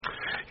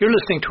You're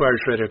listening to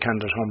Irish Radio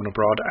Canada at Home and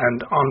Abroad,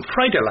 and on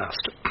Friday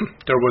last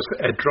there was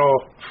a draw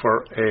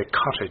for a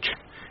cottage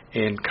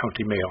in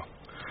County Mayo,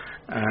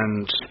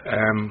 and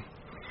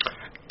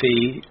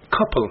the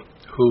couple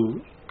who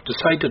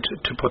decided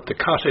to put the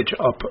cottage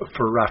up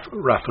for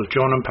raffle,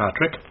 Joan and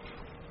Patrick,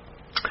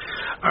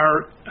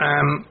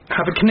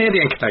 have a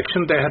Canadian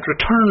connection. They had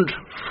returned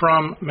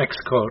from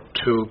Mexico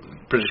to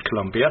British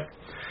Columbia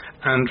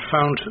and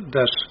found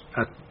that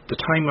at the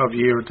time of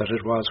year that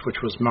it was, which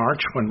was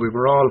March, when we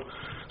were all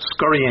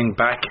scurrying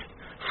back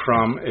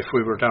from, if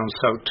we were down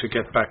south, to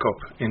get back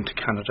up into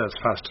Canada as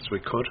fast as we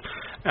could,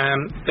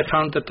 they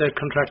found that they'd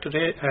contracted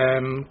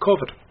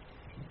COVID,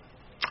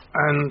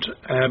 and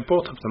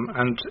both of them,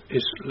 and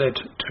it led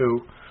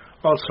to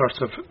all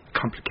sorts of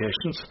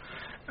complications.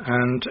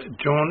 And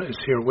Joan is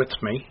here with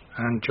me,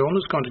 and Joan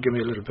is going to give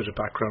me a little bit of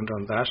background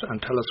on that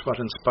and tell us what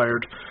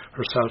inspired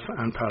herself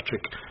and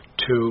Patrick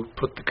to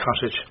put the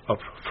cottage up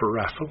for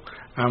raffle,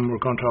 and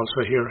we're going to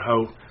also hear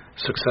how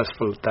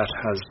successful that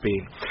has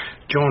been.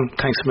 Joan,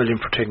 thanks a million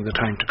for taking the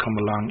time to come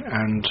along,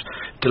 and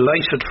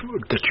delighted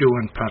that you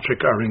and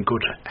Patrick are in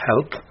good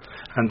health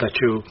and that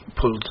you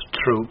pulled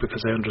through,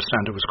 because I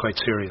understand it was quite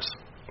serious.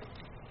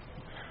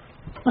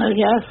 Well,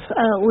 yes,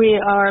 we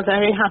are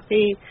very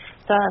happy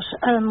that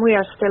we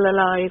are still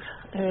alive.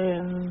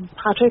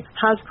 Patrick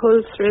has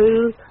pulled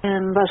through,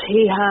 but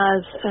he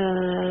has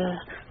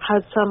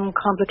had some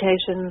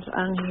complications,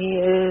 and he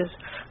is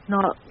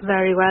not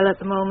very well at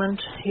the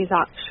moment. He's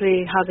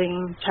actually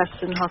having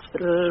tests in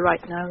hospital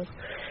right now.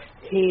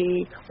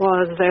 He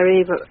was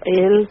very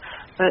ill,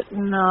 but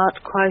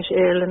not quite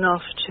ill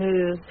enough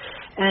to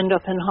end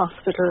up in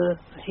hospital.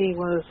 He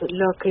was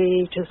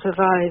lucky to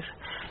survive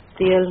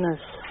the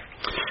illness.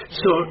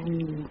 So,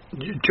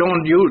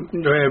 Joan, you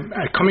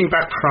coming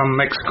back from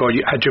Mexico,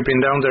 had you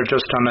been down there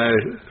just on a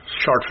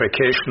short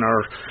vacation,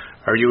 or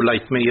are you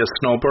like me, a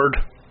snowbird?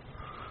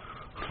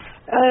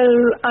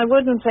 I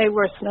wouldn't say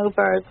we're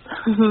snowbirds,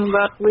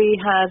 but we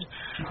had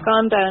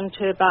gone down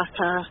to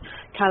Baja,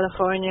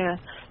 California,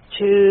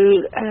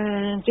 to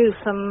do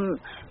some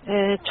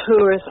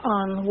tours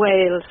on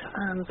whales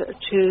and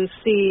to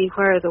see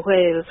where the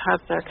whales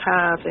have their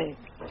calving.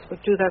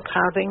 Do their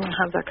calving,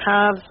 have their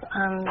calves,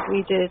 and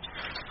we did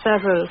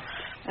several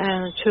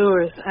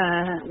tours,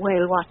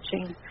 whale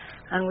watching,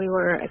 and we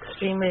were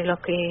extremely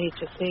lucky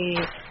to see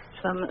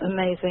some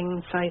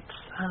amazing sights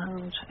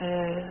and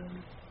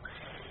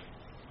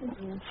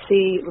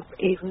see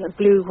even the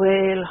blue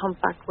whale,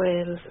 humpback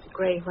whales,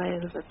 grey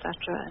whales, etc.,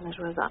 and it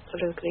was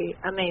absolutely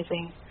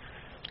amazing.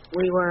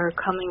 We were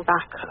coming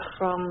back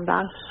from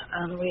that,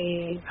 and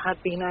we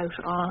had been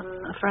out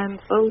on a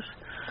friend's boat,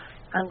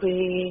 and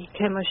we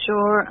came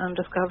ashore and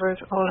discovered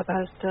all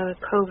about the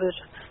COVID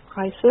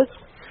crisis.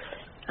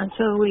 And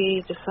so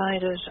we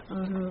decided,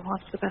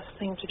 what's the best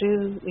thing to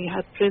do? We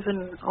had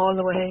driven all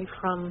the way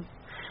from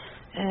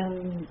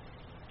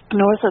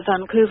north of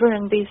Vancouver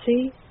in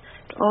BC,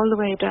 all the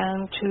way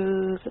down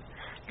to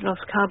Los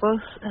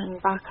Cabos in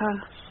Baja,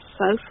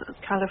 south of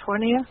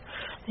California,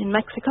 in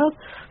Mexico.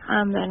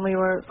 And then we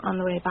were on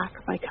the way back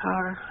by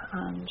car,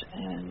 and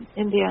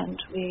in the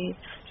end we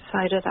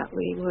decided that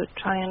we would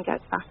try and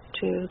get back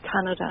to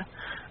Canada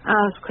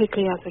as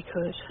quickly as we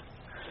could.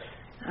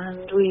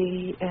 And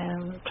we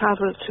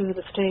travelled through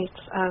the States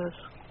as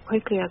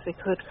quickly as we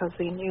could, because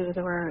we knew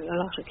there were a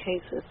lot of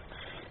cases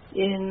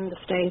in the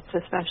States,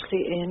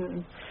 especially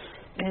in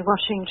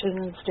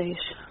Washington State,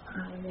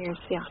 near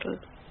Seattle.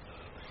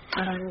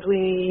 And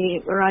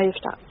we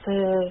arrived at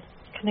the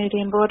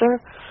Canadian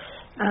border,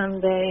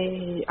 and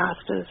they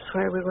asked us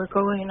where we were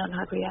going and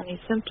had we any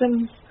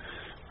symptoms.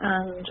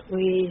 And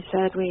we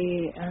said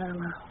we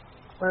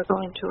were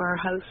going to our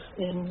house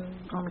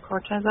on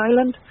Cortez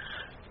Island,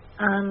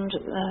 and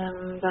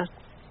that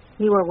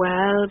we were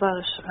well,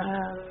 but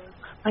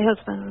my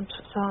husband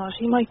thought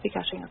he might be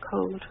getting a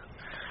cold.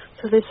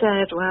 So they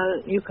said,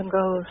 well, you can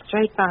go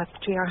straight back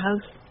to your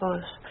house,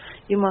 but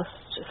you must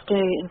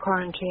stay in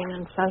quarantine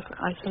and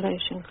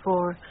self-isolation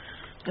for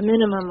a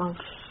minimum of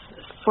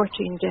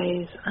 14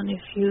 days, and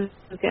if you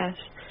get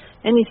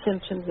any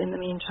symptoms in the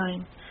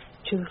meantime,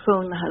 to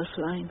phone the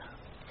helpline,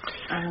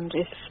 and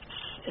if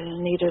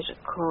needed,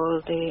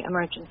 call the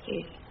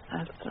emergency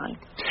helpline.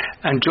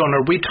 And Joan,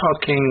 are we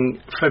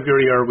talking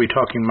February or are we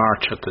talking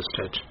March at this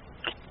stage?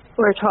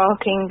 We're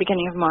talking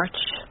beginning of March.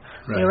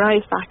 Right. We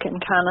arrived back in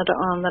Canada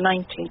on the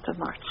 19th of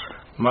March.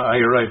 I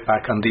arrived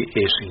back on the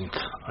 18th.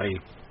 I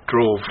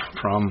drove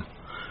from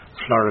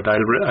Florida.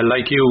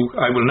 Like you,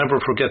 I will never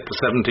forget the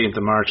 17th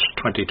of March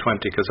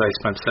 2020, because I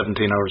spent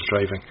 17 hours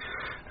driving.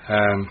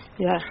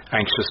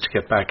 Anxious to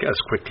get back as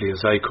quickly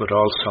as I could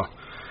also.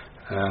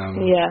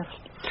 Yes.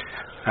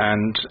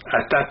 And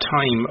at that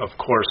time, of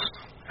course,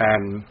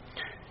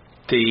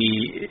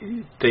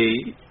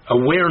 the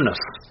awareness,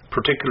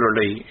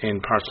 particularly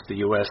in parts of the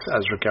US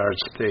as regards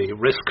the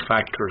risk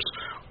factors,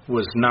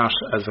 was not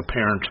as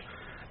apparent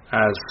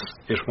as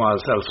it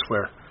was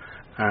elsewhere.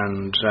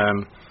 And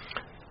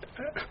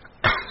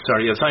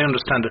sorry, as I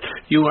understand it,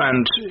 you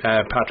and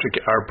Patrick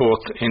are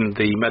both in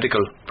the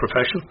medical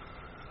profession?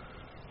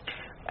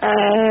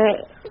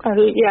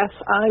 Well, yes,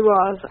 I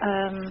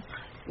was.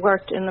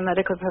 Worked in the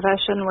medical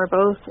profession. We're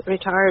both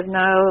retired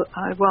now.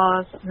 I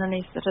was an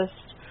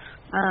anaesthetist,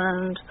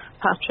 and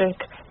Patrick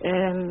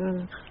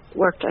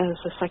worked as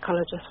a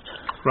psychologist.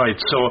 Right,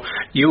 so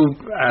you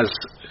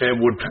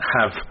would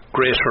have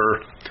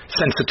greater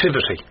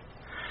sensitivity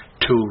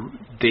to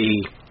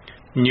the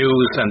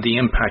news and the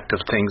impact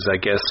of things, I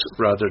guess,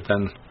 rather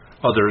than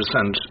others,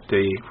 and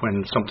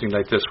when something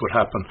like this would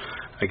happen,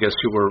 I guess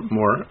you were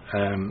more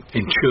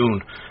in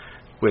tune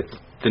with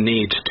the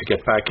need to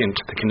get back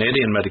into the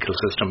Canadian medical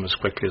system as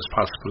quickly as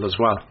possible as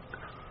well.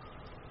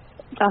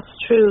 That's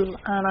true,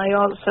 and I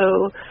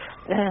also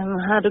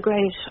had a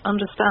great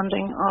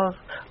understanding of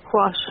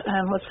what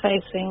was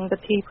facing the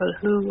people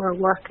who were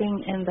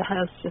working in the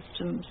health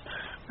systems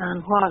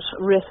and what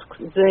risks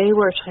they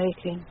were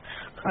taking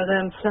for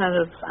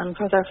themselves and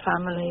for their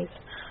families,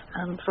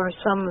 and for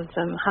some of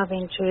them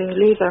having to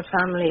leave their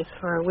families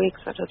for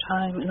weeks at a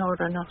time in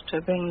order not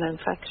to bring the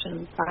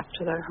infection back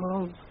to their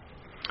homes.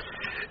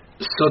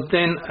 So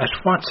then, at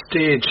what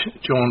stage,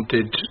 Joan,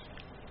 did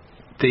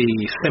the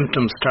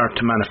symptoms start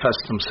to manifest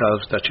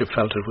themselves that you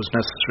felt it was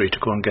necessary to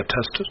go and get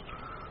tested?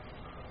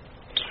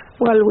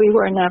 Well, we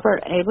were never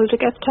able to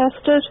get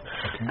tested.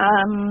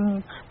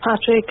 Okay.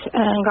 Patrick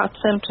got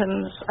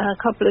symptoms a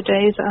couple of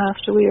days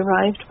after we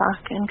arrived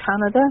back in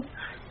Canada,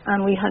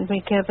 and we had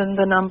been given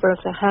the number of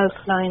the health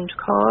line to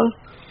call,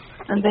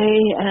 and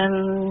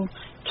they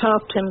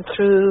talked him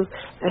through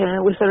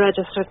with a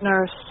registered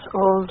nurse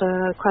all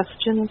the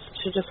questions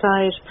to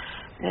decide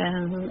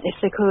if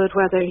they could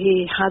whether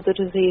he had the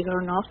disease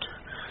or not.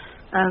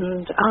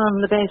 And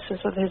on the basis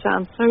of his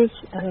answers,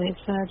 they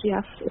said,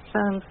 yes, it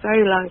sounds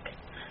very like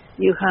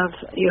you have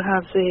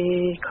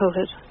the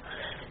COVID.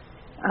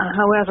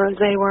 However,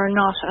 they were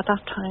not at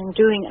that time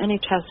doing any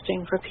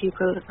testing for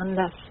people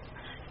unless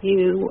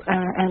you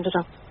ended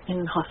up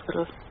in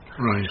hospital.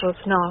 Right. So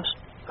it's not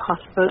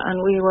possible,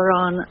 and we were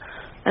on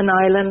an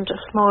island,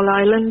 a small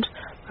island,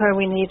 where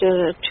we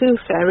needed 2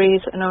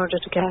 ferries in order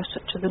to get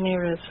to the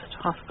nearest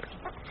hospital.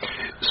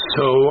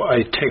 So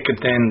I take it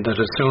then that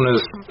as soon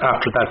as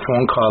after that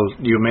phone call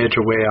you made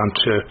your way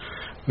onto,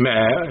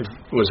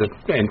 was it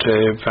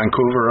into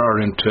Vancouver or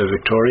into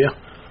Victoria?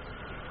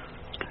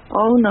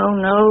 Oh,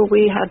 no,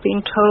 we had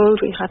been told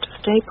we had to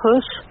stay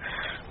put.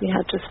 We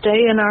had to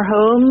stay in our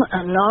home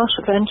and not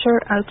venture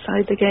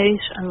outside the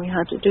gate, and we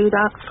had to do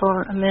that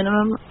for a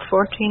minimum of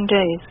 14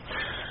 days.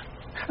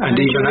 And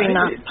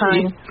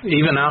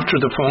even after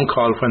the phone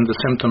call, when the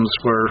symptoms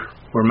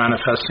were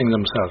manifesting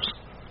themselves?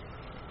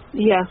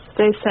 Yes,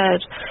 they said,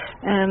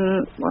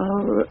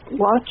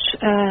 watch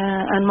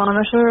and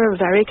monitor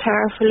very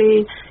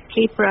carefully,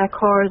 keep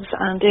records,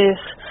 and if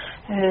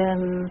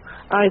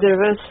either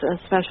of us,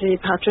 especially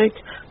Patrick,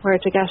 were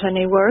to get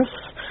any worse,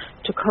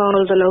 to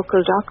call the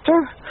local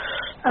doctor.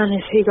 And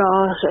if he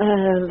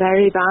got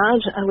very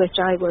bad, which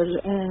I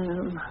would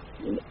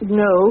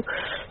know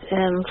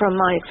from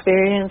my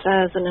experience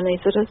as an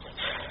anaesthetist,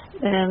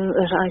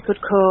 that I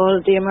could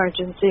call the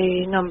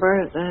emergency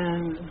number,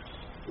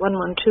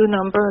 112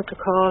 number, to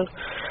call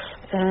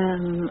a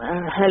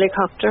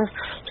helicopter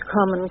to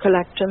come and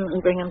collect him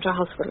and bring him to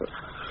hospital.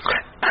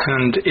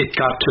 And it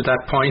got to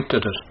that point,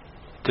 did it?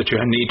 That you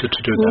needed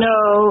to do that?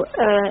 No,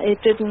 it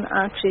didn't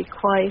actually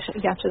quite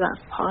get to that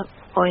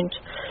point.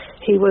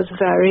 He was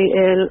very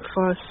ill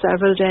for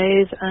several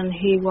days, and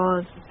he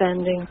was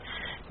spending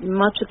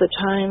much of the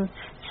time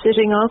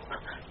sitting up,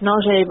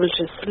 not able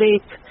to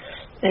sleep,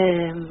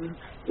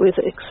 with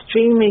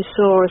extremely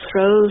sore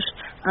throat,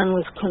 and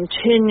with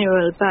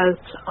continual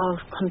bouts of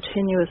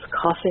continuous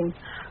coughing,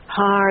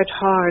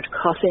 hard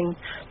coughing,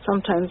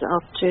 sometimes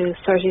up to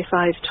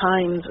 35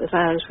 times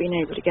without being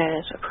able to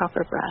get a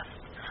proper breath.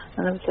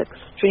 And it was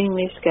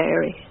extremely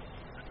scary.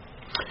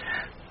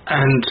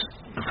 And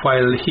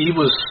while he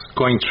was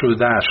going through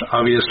that,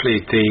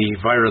 obviously the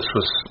virus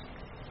was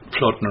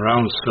floating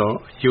around, so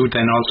you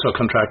then also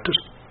contracted?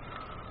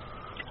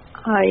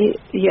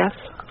 Yes,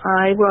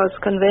 I was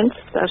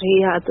convinced that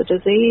he had the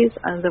disease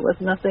and there was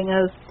nothing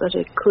else that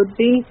it could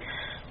be,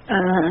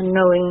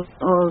 knowing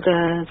all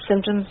the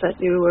symptoms that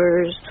you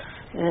were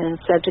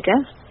said to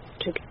get,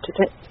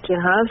 to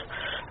have.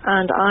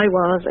 And I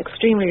was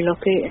extremely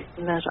lucky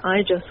in that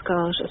I just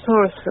got a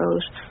sore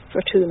throat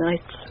for 2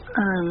 nights,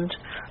 and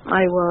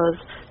I was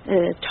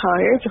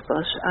tired,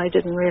 but I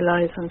didn't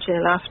realise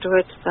until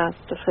afterwards that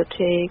the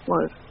fatigue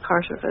was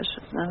part of it,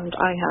 and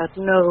I had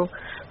no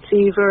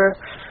fever,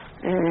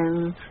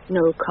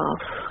 no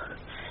cough.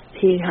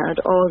 He had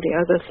all the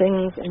other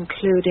things,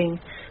 including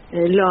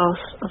loss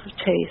of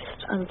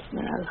taste and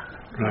smell.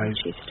 Right.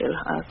 Which he still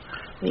has.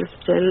 He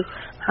still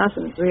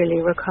hasn't really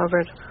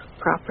recovered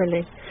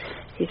properly.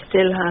 He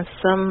still has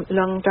some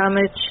lung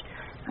damage,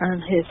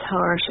 and his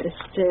heart is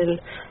still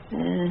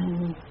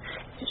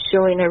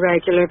showing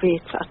irregular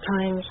beats at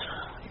times.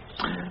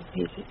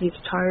 He's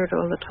tired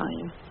all the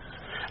time.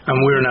 And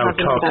we're now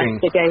talking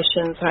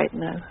investigations right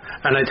now.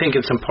 And I think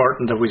it's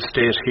important that we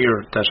state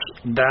here that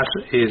that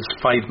is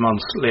 5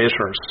 months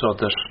later, so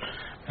that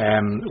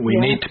we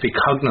need to be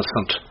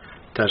cognizant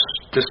that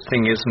this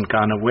thing isn't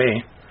gone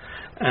away,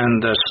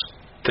 and that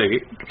the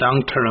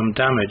long-term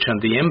damage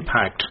and the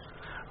impact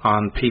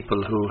on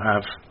people who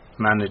have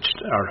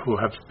managed or who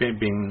have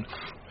been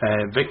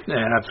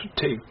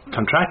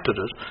contracted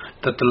it,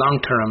 that the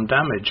long-term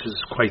damage is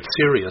quite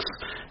serious,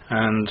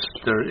 and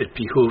it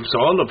behooves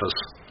all of us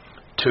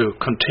to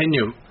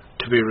continue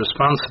to be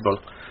responsible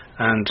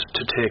and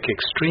to take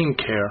extreme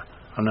care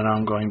on an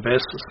ongoing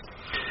basis.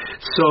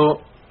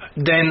 So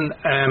then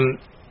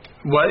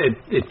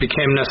it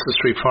became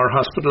necessary for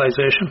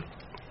hospitalisation?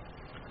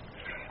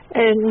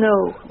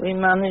 No, we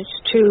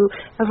managed to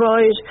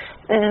avoid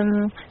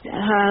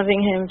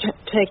having him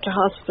take to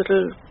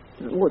hospital.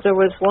 There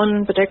was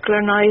one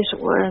particular night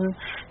when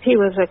he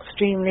was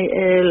extremely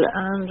ill,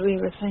 and we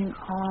were saying,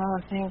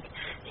 I think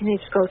he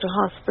needs to go to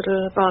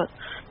hospital, but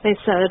they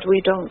said,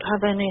 we don't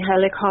have any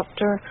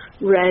helicopter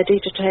ready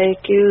to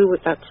take you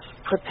that's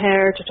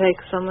prepared to take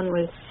someone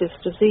with this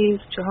disease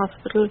to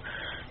hospital,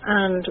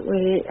 and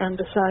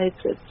besides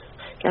it's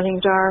getting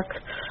dark,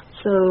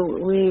 so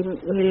we'll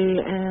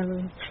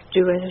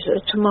do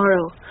it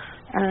tomorrow.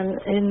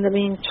 And in the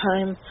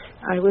meantime,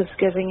 I was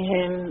giving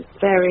him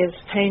various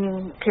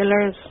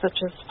painkillers such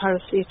as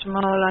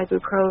paracetamol,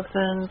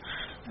 ibuprofen,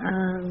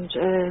 and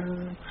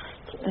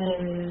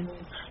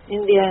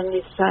in the end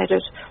we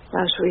decided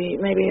that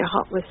maybe a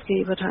hot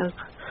whiskey would help.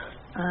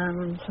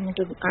 Some of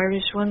the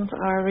Irish ones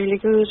are really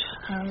good,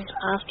 and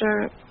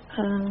after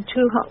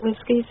 2 hot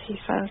whiskies he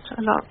felt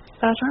a lot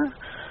better,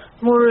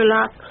 more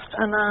relaxed,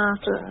 and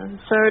after the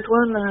third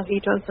one, he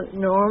doesn't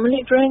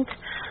normally drink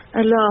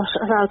a lot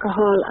of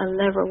alcohol and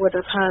never would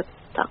have had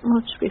that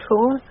much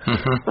before,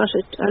 but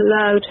it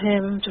allowed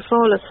him to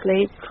fall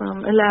asleep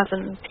from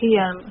 11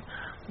 p.m.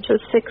 until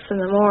 6 in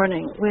the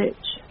morning,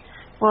 which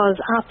was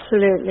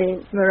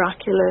absolutely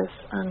miraculous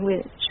and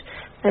which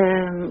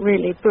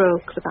really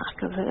broke the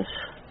back of it.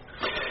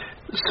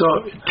 So,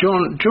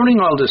 Joan, during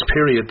all this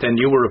period then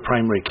you were a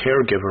primary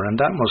caregiver, and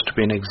that must have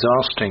been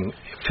exhausting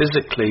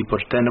physically,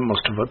 but then it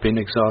must have been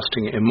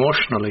exhausting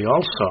emotionally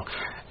also,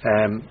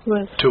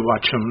 to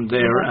watch him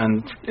there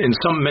and in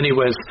many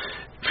ways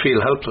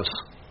feel helpless.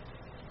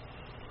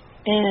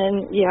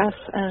 Yes,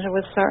 and it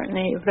was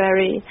certainly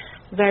very,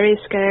 very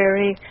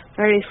scary,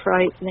 very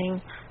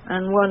frightening,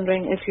 and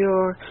wondering if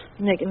you're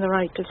making the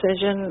right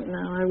decision.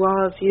 Now, I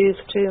was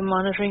used to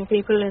monitoring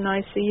people in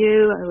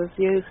ICU. I was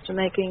used to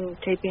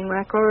keeping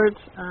records,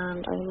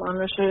 and I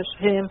monitored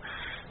him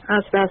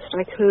as best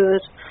I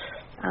could.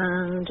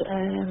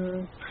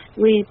 And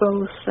we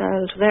both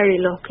felt very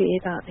lucky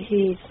that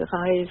he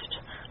survived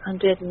and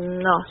did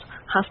not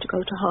have to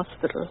go to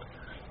hospital.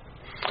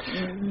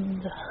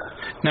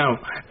 Now,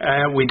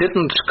 we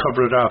didn't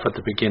cover it off at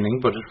the beginning,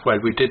 but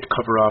we did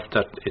cover off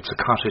that it's a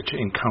cottage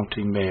in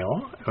County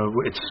Mayo.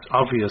 It's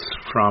obvious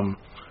from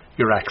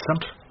your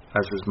accent,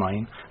 as is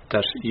mine,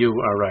 that you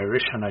are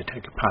Irish, and I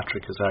take it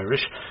Patrick is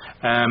Irish.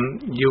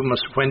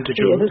 When did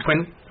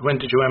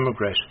you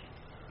emigrate?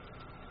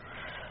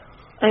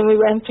 And we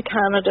went to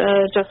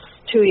Canada just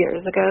 2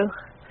 years ago,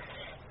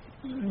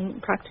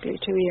 practically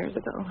 2 years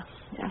ago.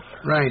 Yes.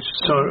 Right.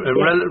 So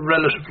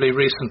relatively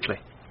recently.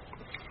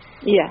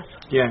 Yes.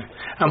 Yeah.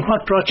 And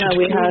what brought you to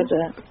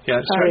Canada?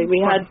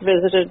 We had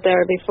visited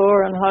there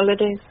before on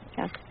holidays.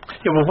 Yes.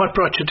 Yeah, well, what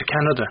brought you to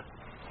Canada?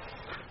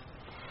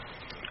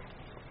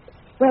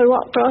 Well,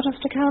 what brought us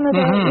to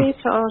Canada? We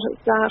thought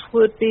that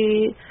would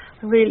be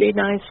a really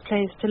nice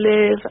place to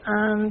live,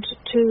 and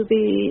to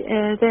be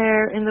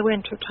there in the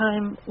winter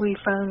time. We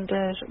found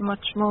it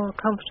much more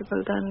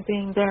comfortable than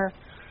being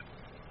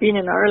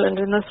in Ireland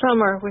in the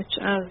summer, which,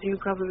 as you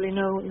probably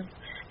know, is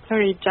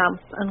very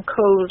damp and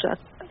cold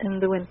in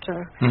the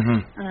winter.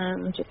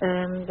 And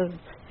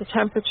the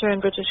temperature in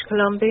British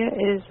Columbia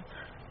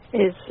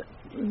is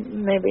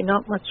maybe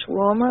not much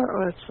warmer,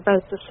 or it's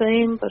about the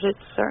same, but it's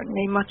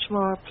certainly much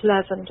more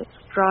pleasant. It's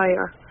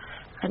drier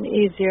and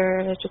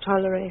easier to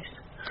tolerate.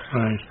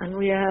 Right. And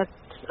we had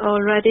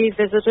already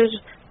visited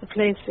the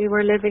place we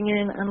were living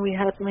in, and we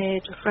had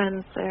made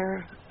friends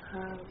there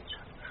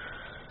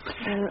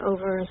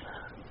over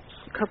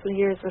a couple of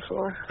years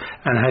before.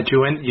 And have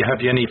you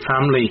any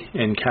family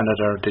in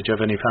Canada, or did you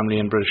have any family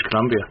in British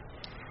Columbia?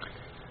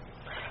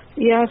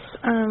 Yes,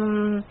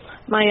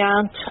 my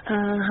aunt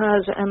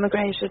had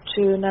emigrated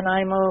to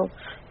Nanaimo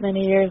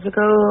many years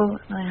ago.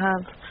 I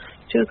have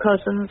 2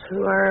 cousins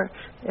who are,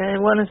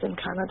 one is in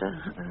Canada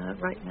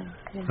right now.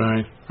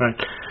 Yeah. Right.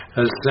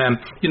 As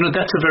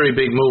that's a very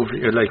big move.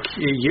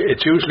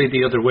 It's usually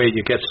the other way.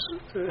 You get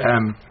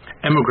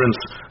immigrants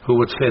who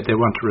would say they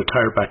want to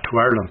retire back to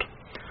Ireland.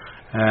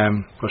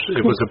 But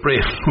it was a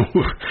brave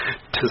move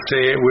to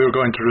say we were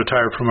going to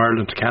retire from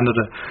Ireland to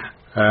Canada.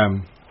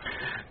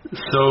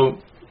 So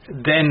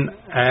then,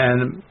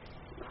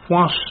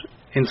 what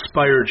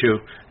inspired you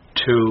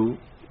to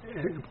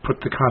put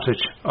the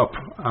cottage up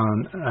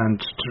and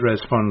to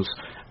raise funds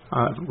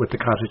with the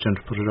cottage and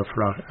to put it up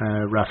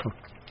for raffle?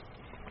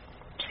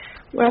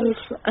 Well,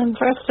 and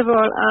first of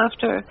all,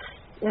 after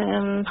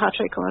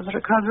Patrick was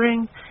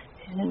recovering,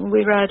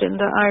 we read in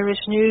the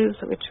Irish news,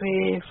 which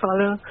we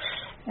follow,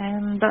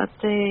 that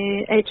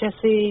the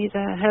HSE,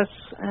 the health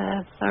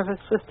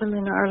service system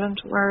in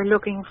Ireland, were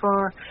looking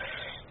for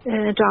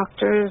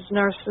doctors,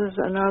 nurses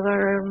and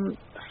other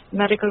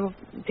medical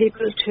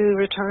people to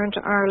return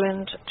to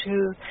Ireland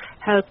to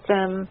help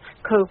them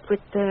cope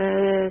with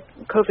the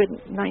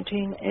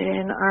COVID-19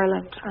 in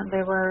Ireland, and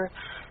they were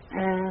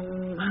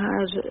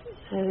had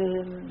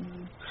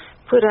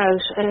put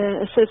out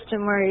a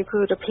system where you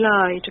could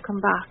apply to come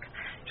back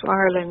to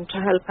Ireland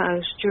to help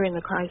out during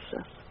the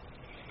crisis.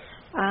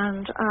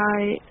 And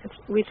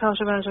we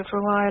thought about it for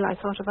a while. I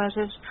thought about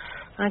it.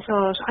 I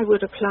thought I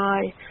would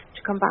apply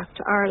to come back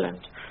to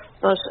Ireland,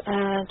 but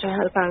to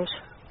help out.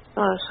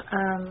 But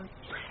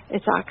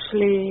it's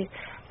actually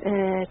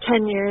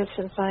 10 years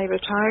since I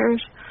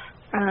retired,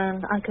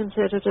 and I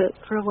considered it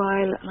for a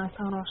while, and I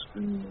thought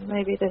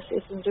maybe this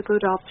isn't a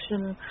good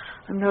option.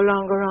 I'm no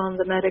longer on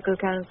the medical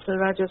council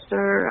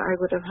register. I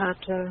would have had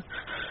to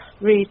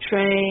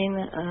retrain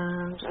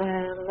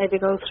and maybe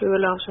go through a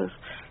lot of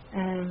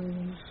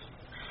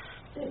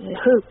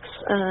hoops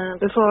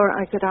before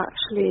I could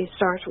actually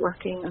start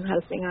working and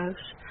helping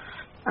out.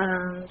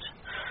 And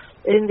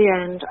in the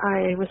end,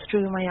 I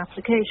withdrew my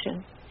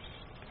application.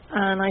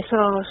 And I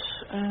thought,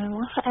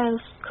 what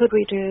else could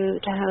we do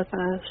to help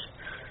out?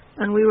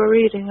 And we were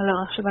reading a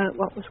lot about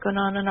what was going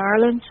on in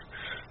Ireland.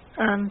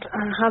 And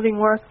having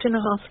worked in a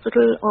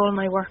hospital all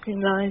my working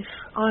life,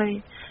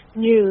 I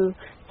knew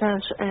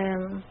that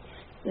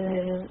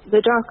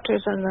the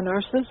doctors and the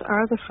nurses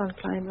are the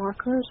frontline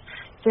workers.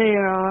 They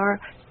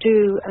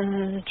do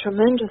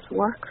tremendous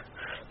work,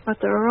 but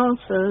there are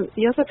also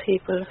the other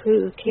people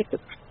who keep the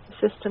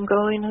system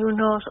going, who are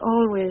not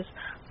always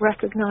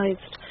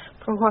recognised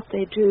for what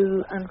they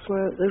do and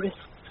for the risks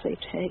they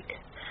take.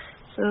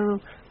 So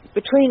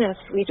between us,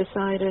 we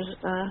decided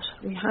that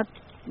we had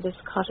this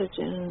cottage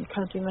in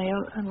County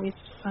Mayo, and we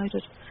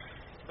decided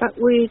that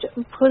we'd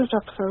put it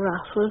up for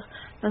raffle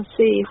and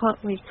see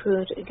what we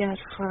could get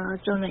for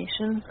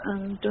donations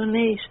and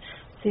donate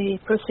the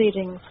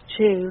proceedings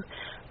to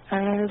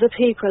the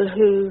people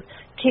who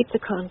keep the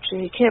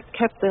country,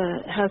 kept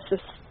the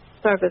health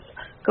service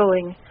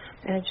going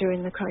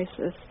during the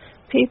crisis.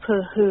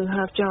 People who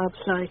have jobs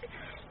like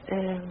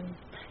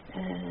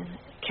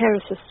care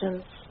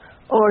assistants,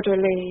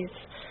 orderlies,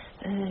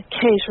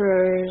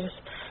 caterers,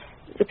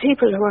 the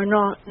people who are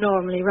not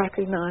normally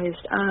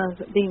recognised as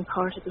being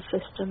part of the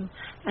system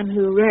and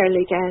who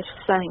rarely get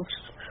thanks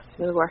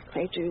for the work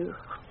they do.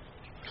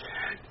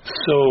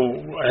 So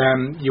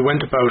you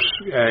went about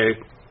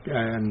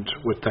and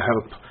with the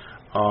help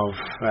of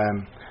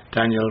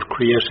Daniel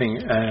creating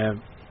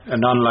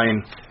an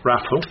online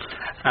raffle,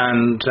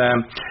 and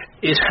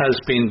it has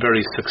been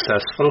very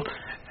successful.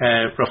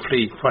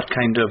 Roughly what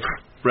kind of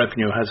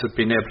revenue has it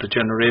been able to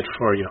generate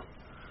for you?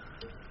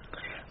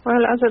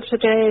 Well, as of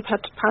today,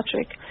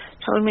 Patrick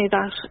told me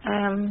that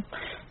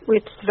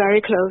it's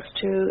very close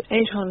to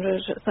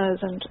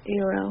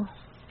 €800,000.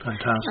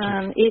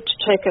 Fantastic. Each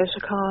ticket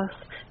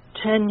costs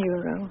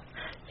 €10.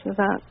 So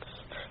that's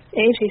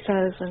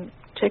 80,000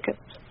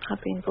 tickets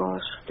have been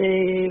bought.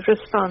 The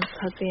response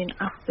has been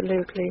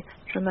absolutely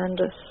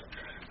tremendous.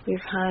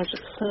 We've had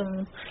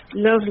some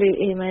lovely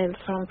emails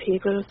from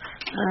people,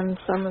 and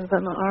some of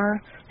them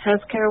are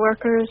healthcare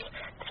workers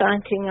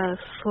thanking us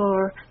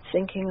for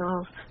thinking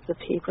of the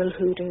people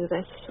who do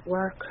this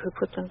work, who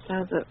put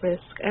themselves at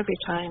risk every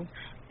time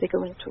they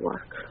go into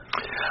work.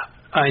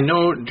 I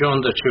know,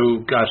 Joan, that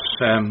you got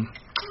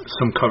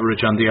some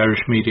coverage on the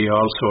Irish media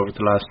also over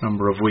the last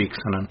number of weeks,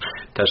 and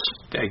that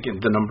again,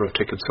 the number of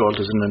tickets sold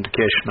is an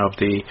indication of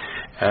the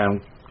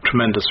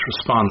tremendous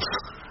response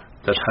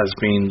that has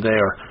been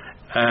there.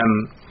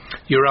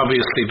 You're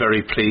obviously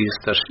very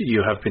pleased that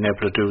you have been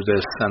able to do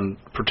this, and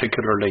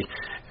particularly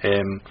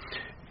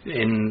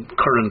in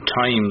current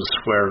times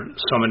where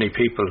so many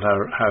people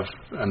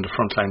and the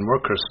frontline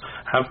workers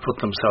have put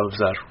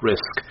themselves at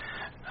risk.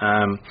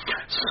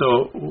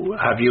 So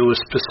have you a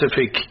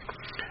specific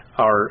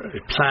or a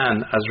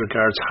plan as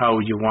regards how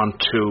you want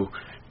to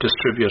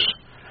distribute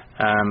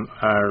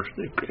or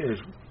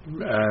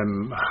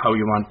how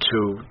you want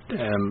to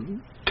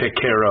take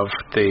care of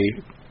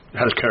the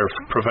healthcare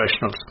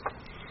professionals?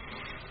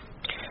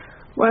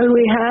 Well,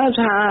 we had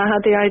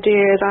the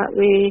idea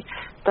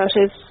that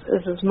is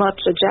as much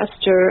a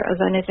gesture as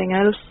anything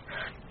else,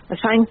 a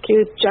thank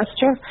you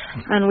gesture,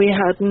 and we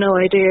had no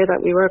idea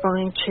that we were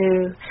going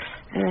to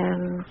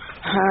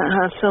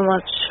have so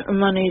much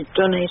money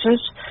donated,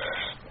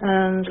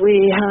 and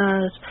we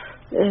had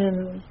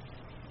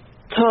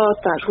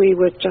thought that we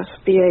would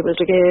just be able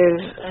to give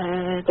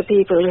the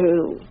people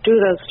who do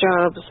those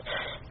jobs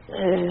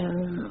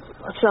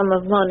a sum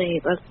of money,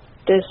 but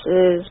this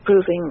is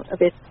proving a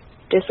bit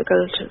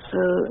difficult. So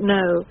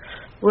now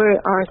we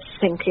are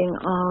thinking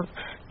of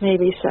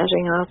maybe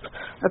setting up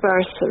a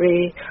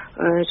bursary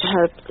to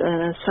help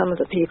some of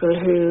the people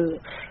who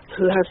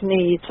have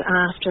needs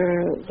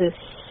after this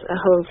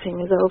whole thing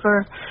is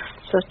over,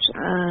 such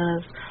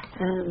as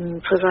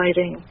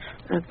providing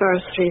a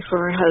bursary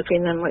for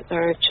helping them with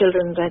their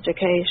children's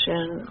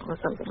education or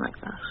something like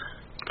that.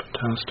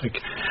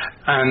 Fantastic.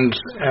 And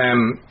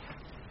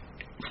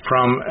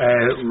from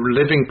a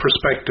living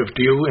perspective,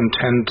 do you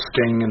intend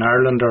staying in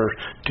Ireland, or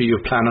do you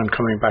plan on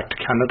coming back to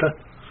Canada?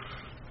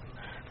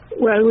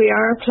 Well, we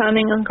are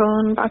planning on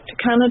going back to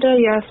Canada,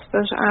 yes,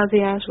 but as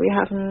yet we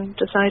haven't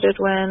decided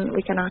when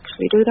we can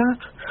actually do that.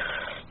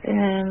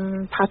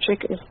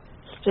 Patrick is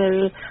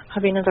still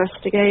having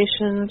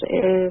investigations,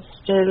 is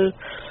still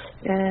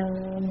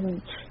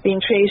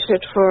being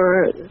treated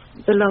for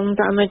the lung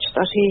damage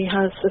that he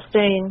has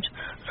sustained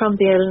from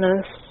the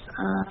illness,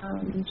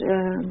 and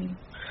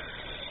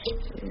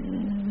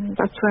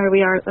that's where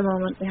we are at the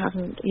moment. We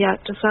haven't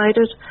yet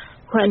decided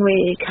when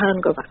we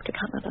can go back to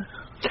Canada.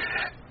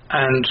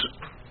 And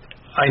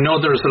I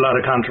know there's a lot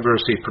of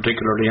controversy,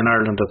 particularly in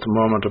Ireland at the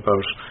moment,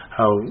 about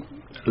how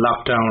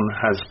lockdown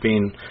has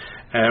been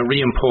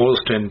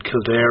reimposed in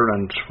Kildare,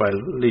 and while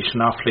Laois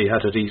and Offaly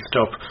had it eased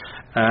up.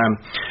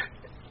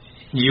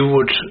 You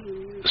would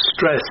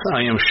stress,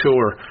 I am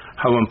sure,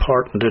 how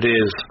important it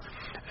is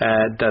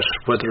that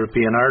whether it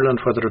be in Ireland,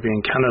 whether it be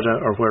in Canada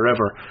or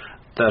wherever,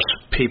 that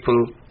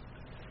people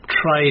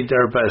try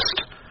their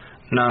best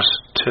not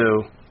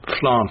to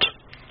flaunt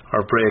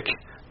or break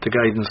the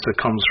guidance that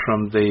comes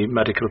from the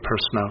medical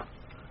personnel.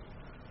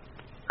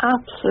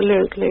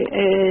 Absolutely.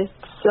 It's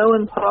so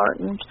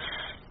important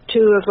to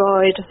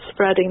avoid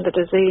spreading the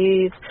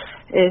disease.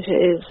 It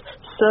is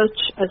such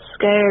a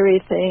scary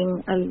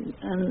thing,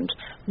 and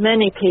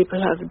many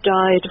people have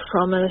died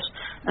from it,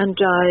 and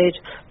died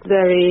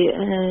very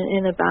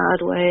in a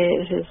bad way.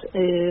 It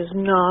is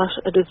not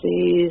a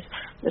disease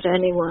that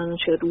anyone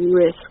should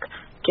risk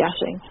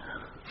getting.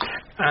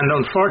 And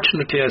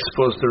unfortunately, I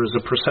suppose there is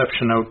a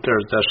perception out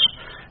there that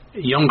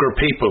younger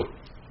people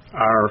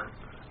are,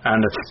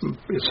 and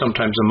it's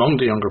sometimes among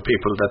the younger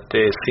people, that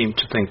they seem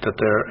to think that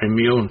they're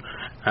immune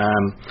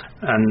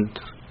and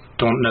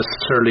don't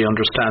necessarily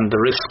understand the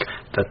risk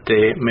that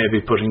they may be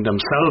putting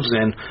themselves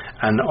in,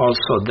 and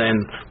also then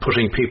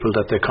putting people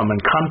that they come in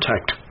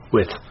contact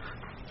with,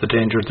 the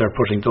danger they're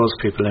putting those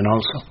people in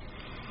also.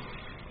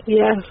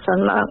 Yes,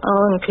 and that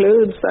all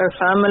includes their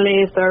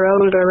families, their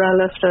older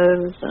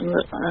relatives,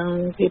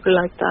 and people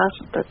like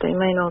that they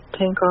may not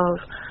think of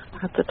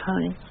at the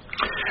time.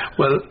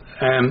 Well,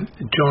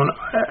 Joan,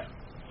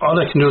 all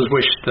I can do is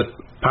wish that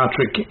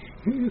Patrick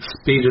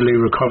speedily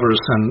recovers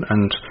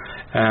and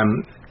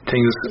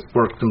things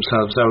work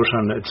themselves out,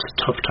 and it's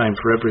a tough time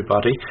for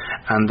everybody,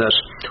 and that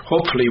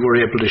hopefully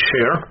we're able to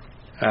share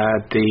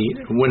the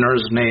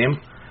winner's name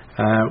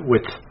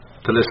with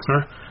the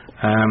listener,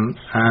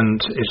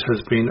 and it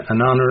has been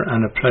an honour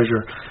and a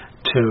pleasure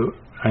to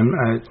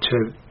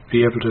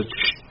be able to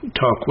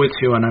talk with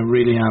you, and I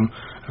really am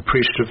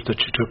appreciative that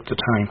you took the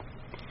time.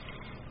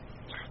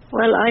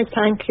 Well, I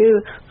thank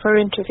you for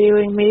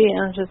interviewing me,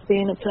 and it's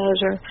been a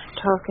pleasure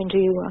talking to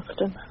you,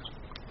 Austin.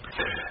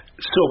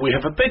 So we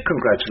have a big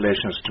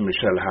congratulations to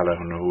Michele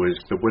Hallihan, who is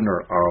the winner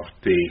of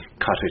the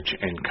cottage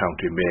in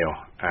County Mayo.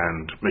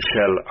 And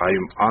Michele,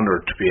 I'm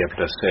honoured to be able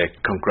to say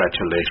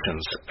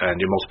congratulations, and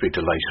you must be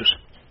delighted.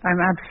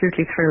 I'm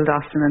absolutely thrilled,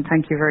 Austin, and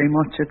thank you very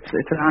much.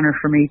 It's an honour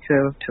for me to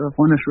have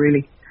won it,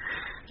 really.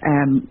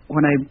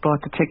 When I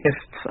bought the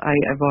tickets, I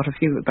bought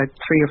about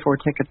 3 or 4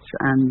 tickets,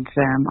 and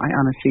I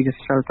honestly just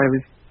felt I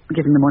was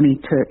giving the money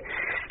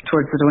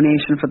towards the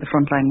donation for the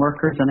frontline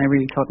workers, and I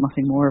really thought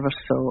nothing more of it,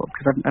 so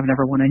because I've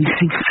never won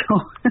anything, so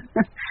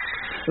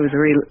it was a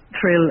real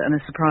thrill and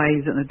a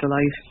surprise and a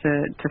delight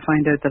to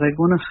find out that I'd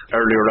won it.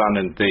 Earlier on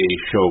in the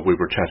show, we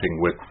were chatting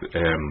with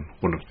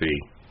one of the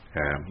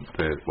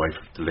wife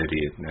of the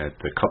lady,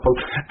 the couple,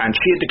 and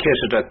she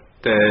indicated that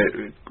the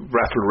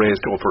raffle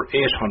raised over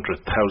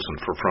 800,000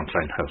 for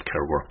frontline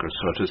healthcare workers,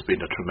 so it has been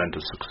a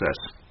tremendous success.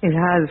 It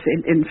has.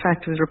 In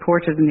fact, it was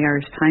reported in the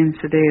Irish Times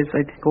today as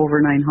I think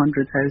over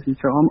 900,000,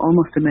 so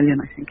almost 1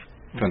 million, I think.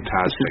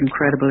 Fantastic. Which is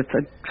incredible.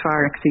 It's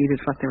far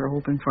exceeded what they were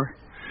hoping for.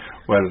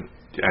 Well,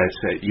 I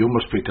say you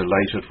must be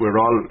delighted. We're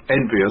all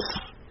envious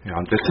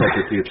on this side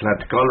of the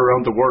Atlantic, all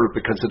around the world,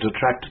 because it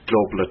attracted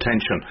global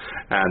attention,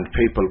 and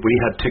we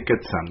had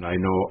tickets, and I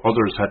know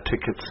others had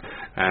tickets,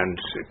 and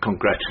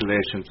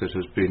congratulations. It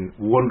has been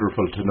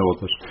wonderful to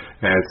know that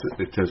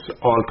it has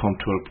all come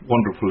to a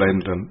wonderful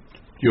end, and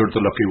you're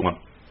the lucky one.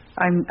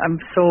 I'm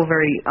so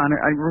very honoured.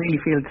 I really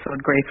feel so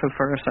grateful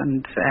for it,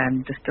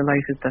 and just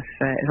delighted that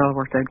it all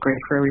worked out great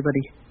for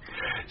everybody.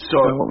 So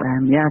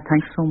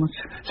thanks so much.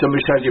 So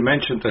Michele, you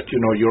mentioned that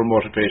your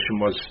motivation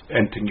was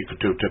anything you could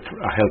do to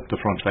help the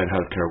frontline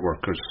healthcare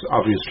workers.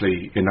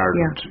 Obviously in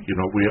Ireland,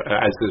 we,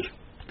 as is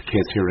the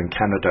case here in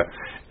Canada,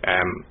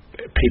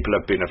 people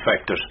have been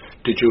affected.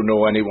 Did you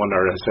know anyone,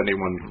 or has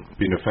anyone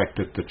been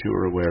affected that you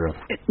were aware of?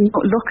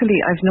 Luckily,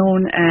 I've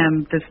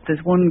known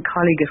there's one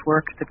colleague at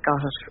work that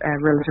got it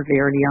relatively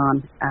early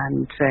on,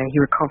 and he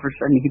recovered,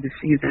 and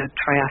he's a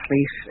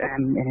triathlete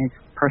in his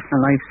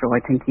personal life, so I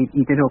think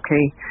he did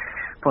okay.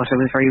 But it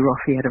was very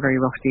rough. He had a very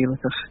rough deal with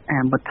it.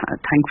 But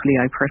thankfully,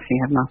 I personally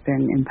have not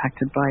been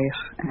impacted by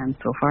it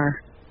so far.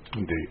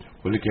 Indeed.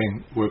 Well,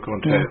 again, we're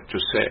going to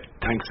just say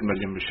thanks a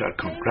million, Michele.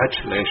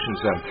 Congratulations,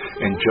 and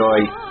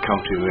enjoy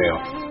County Mayo.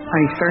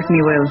 I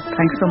certainly will.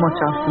 Thanks so much,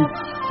 Austin.